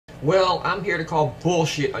Well, I'm here to call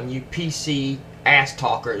bullshit on you PC ass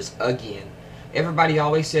talkers again. Everybody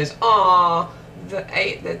always says, "Aw, the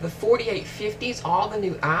 4850's all the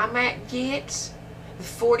new iMac gets. The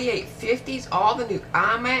 4850's all the new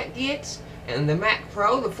iMac gets, and the Mac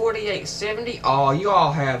Pro, the 4870. Oh, you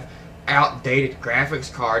all have outdated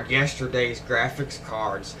graphics card, yesterday's graphics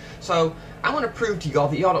cards." So I want to prove to y'all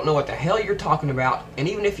that y'all don't know what the hell you're talking about, and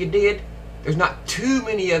even if you did, there's not too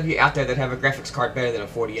many of you out there that have a graphics card better than a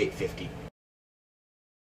 4850.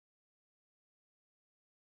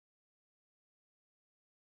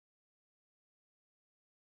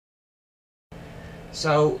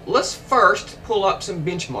 So let's first pull up some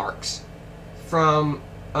benchmarks from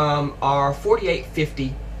our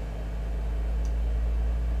 4850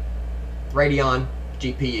 Radeon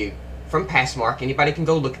GPU from Passmark. Anybody can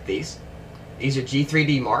go look at these. These are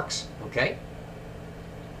G3D marks, okay?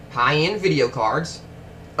 High-end video cards,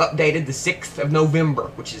 updated the 6th of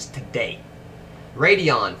November, which is today.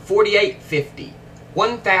 Radeon 4850,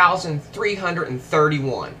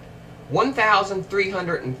 1,331.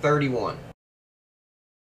 1,331.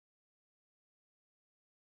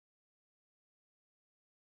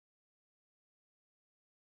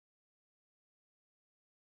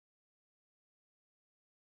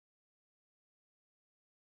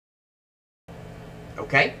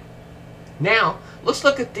 Okay? Now, let's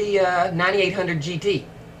look at the 9800 GT.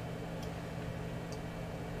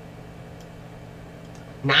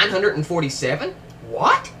 947?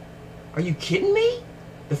 What? Are you kidding me?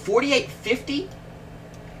 The 4850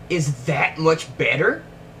 is that much better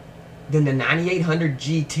than the 9800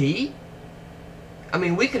 GT? I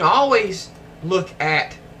mean, we can always look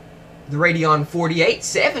at the Radeon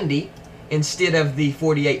 4870 instead of the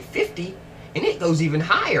 4850. And it goes even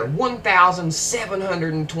higher,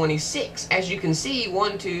 1,726. As you can see,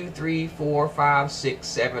 1, 2, 3, 4, 5, 6,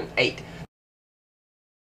 7, 8.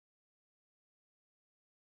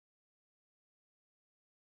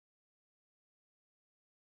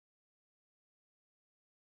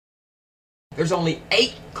 There's only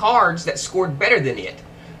 8 cards that scored better than it.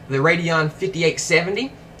 The Radeon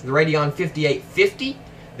 5870, the Radeon 5850,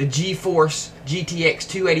 the GeForce GTX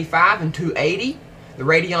 285 and 280, the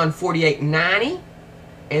Radeon 4890,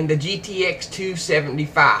 and the GTX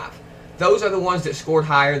 275. Those are the ones that scored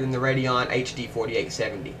higher than the Radeon HD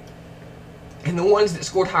 4870. And the ones that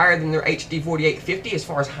scored higher than their HD 4850 as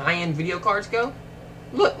far as high-end video cards go,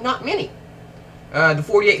 look, not many. The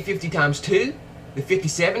 4850 times 2, the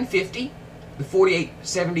 5750, the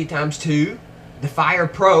 4870 times 2, the Fire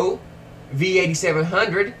Pro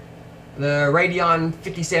V8700, the Radeon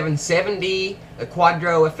 5770, the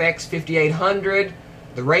Quadro FX 5800,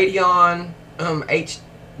 the Radeon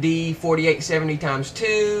HD 4870 times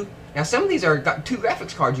 2. Now some of these are got 2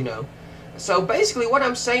 graphics cards, you know. So basically what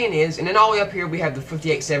I'm saying is, and then all the way up here we have the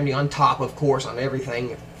 5870 on top, of course, on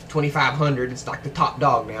everything. 2500, it's like the top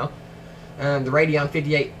dog now. The Radeon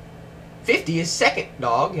 5850 is second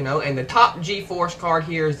dog, you know, and the top GeForce card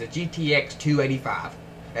here is the GTX 285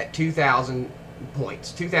 at 2,000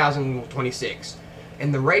 points, 2026.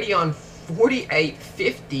 And the Radeon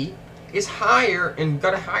 4850 is higher and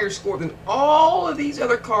got a higher score than all of these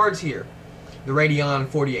other cards here. The Radeon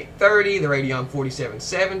 4830, the Radeon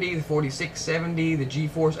 4770, the 4670, the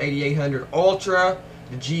GeForce 8800 Ultra,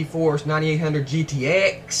 the GeForce 9800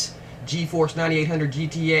 GTX, GeForce 9800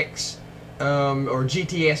 GTX or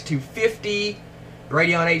GTS 250,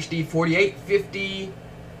 Radeon HD 4850,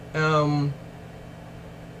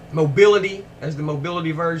 Mobility as the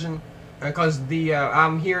mobility version, because the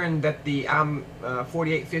I'm hearing that the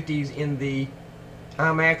 4850s in the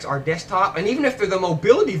iMacs are desktop, and even if they're the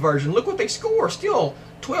mobility version, look what they score, still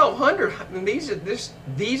 1200. And these are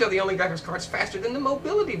the only graphics cards faster than the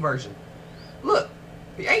mobility version. Look,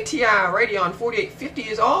 the ATI Radeon 4850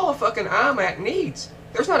 is all a fucking iMac needs.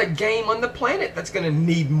 There's not a game on the planet that's going to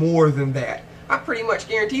need more than that. I pretty much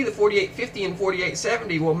guarantee the 4850 and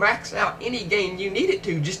 4870 will max out any game you need it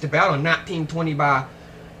to just about on 1920 by,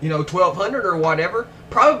 you know, 1200 or whatever,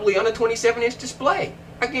 probably on a 27-inch display.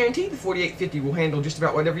 I guarantee the 4850 will handle just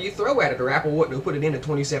about whatever you throw at it, or Apple wouldn't have put it in a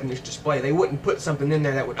 27-inch display. They wouldn't put something in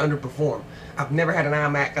there that would underperform. I've never had an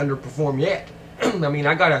iMac underperform yet. I mean,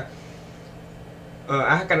 I got an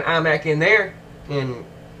iMac in there, and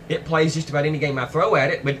it plays just about any game I throw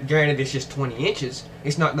at it, but granted it's just 20 inches.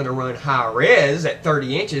 It's not going to run high res at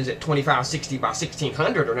 30 inches at 2560 by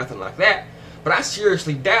 1600 or nothing like that. But I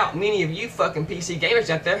seriously doubt many of you fucking PC gamers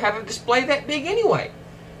out there have a display that big anyway.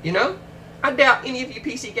 You know? I doubt any of you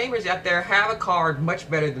PC gamers out there have a card much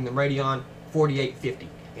better than the Radeon 4850.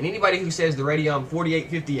 And anybody who says the Radeon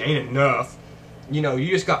 4850 ain't enough, you know, you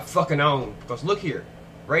just got fucking owned. Because look here.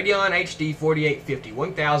 Radeon HD 4850,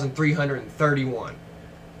 1331.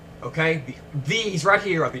 Okay, these right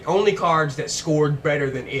here are the only cards that scored better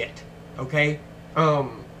than it. Okay,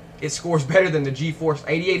 it scores better than the GeForce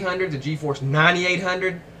 8800, the GeForce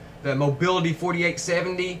 9800, the Mobility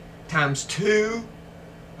 4870 times 2.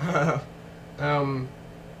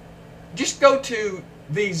 Just go to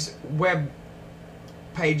these web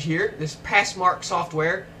page here, this Passmark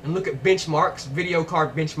software, and look at benchmarks, video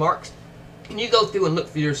card benchmarks, and you go through and look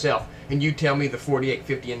for yourself, and you tell me the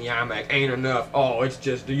 4850 and the iMac ain't enough. Oh, it's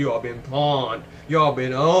just you all been pawned, y'all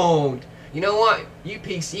been owned. You know what? You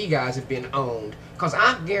PC guys have been owned, cause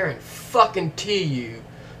I guarantee you,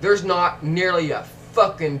 there's not nearly a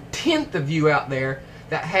fucking tenth of you out there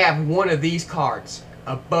that have one of these cards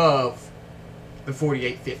above the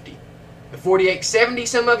 4850. The 4870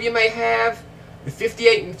 some of you may have, the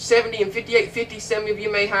 5870 and 5850 some of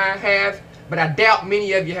you may have, but I doubt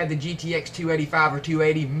many of you have the GTX 285 or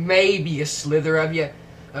 280, maybe a slither of you.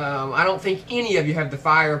 I don't think any of you have the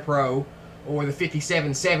Fire Pro or the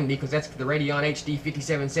 5770, because that's the Radeon HD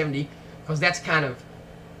 5770, because that's kind of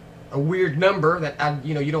a weird number that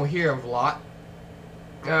you don't hear of a lot.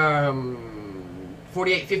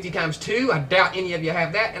 4850 times 2, I doubt any of you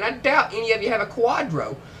have that, and I doubt any of you have a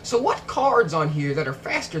quadro. So what cards on here that are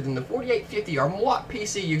faster than the 4850 are what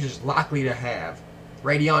PC users likely to have?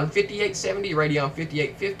 Radeon 5870, Radeon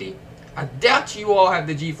 5850. I doubt you all have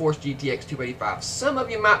the GeForce GTX 285. Some of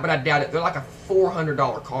you might, but I doubt it. They're like a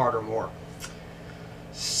 $400 card or more.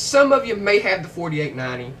 Some of you may have the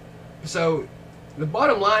 4890. So the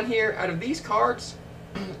bottom line here, out of these cards,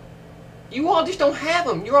 you all just don't have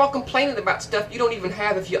them. You're all complaining about stuff you don't even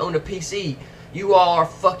have if you own a PC. You all are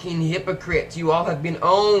fucking hypocrites. You all have been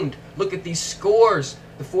owned. Look at these scores.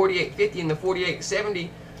 The 4850 and the 4870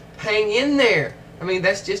 hang in there. I mean,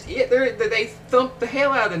 that's just it. They thumped the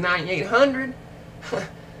hell out of the 9800.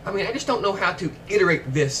 I mean, I just don't know how to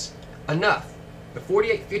iterate this enough. The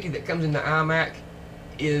 4850 that comes in the iMac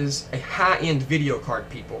is a high-end video card,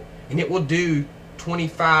 people. And it will do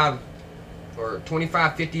 25 or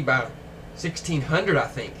 2550 by 1600, I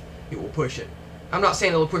think it will push it. I'm not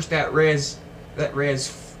saying it will push that res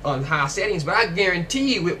on high settings, but I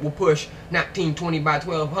guarantee you it will push 1920 by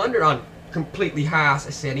 1200 on completely high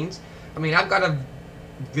settings. I mean, I've got a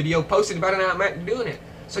video posted about an iMac doing it.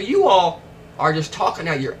 So you all are just talking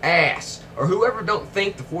out your ass, or whoever don't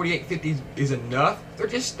think the 4850 is enough, they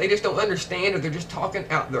just don't understand, or they're just talking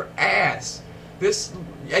out their ass. This,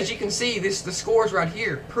 as you can see, the scores right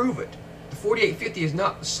here prove it. The 4850 is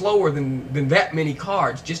not slower than that many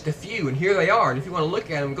cards, just a few, and here they are. And if you want to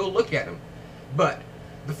look at them, go look at them. But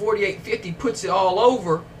the 4850 puts it all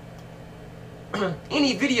over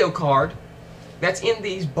any video card that's in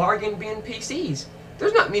these bargain bin PCs.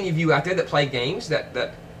 There's not many of you out there that play games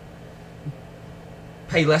that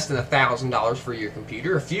pay less than $1,000 for your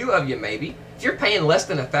computer. A few of you maybe. If you're paying less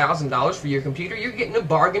than $1,000 for your computer, you're getting a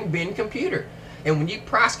bargain bin computer. And when you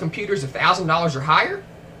price computers $1,000 or higher,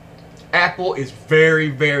 Apple is very,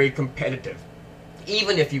 very competitive.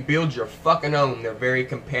 Even if you build your fucking own, they're very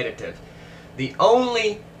competitive. The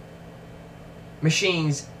only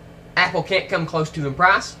machines Apple can't come close to in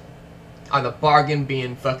price are the bargain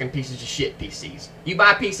bin fucking pieces of shit PCs. You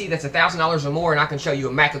buy a PC that's $1,000 or more, and I can show you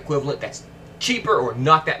a Mac equivalent that's cheaper or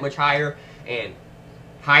not that much higher and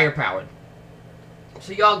higher powered.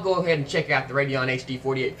 So y'all go ahead and check out the Radeon HD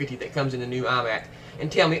 4850 that comes in the new iMac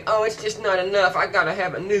and tell me, oh, it's just not enough, I gotta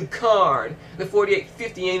have a new card. The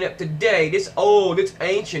 4850 ain't up to date, it's old, it's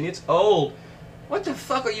ancient, it's old. What the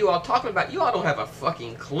fuck are you all talking about? You all don't have a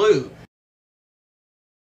fucking clue.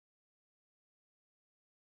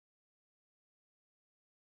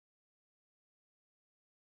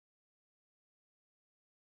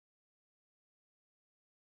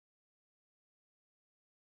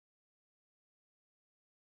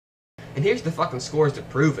 And here's the fucking scores to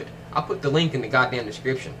prove it. I'll put the link in the goddamn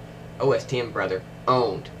description. OS 10, brother.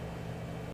 Owned.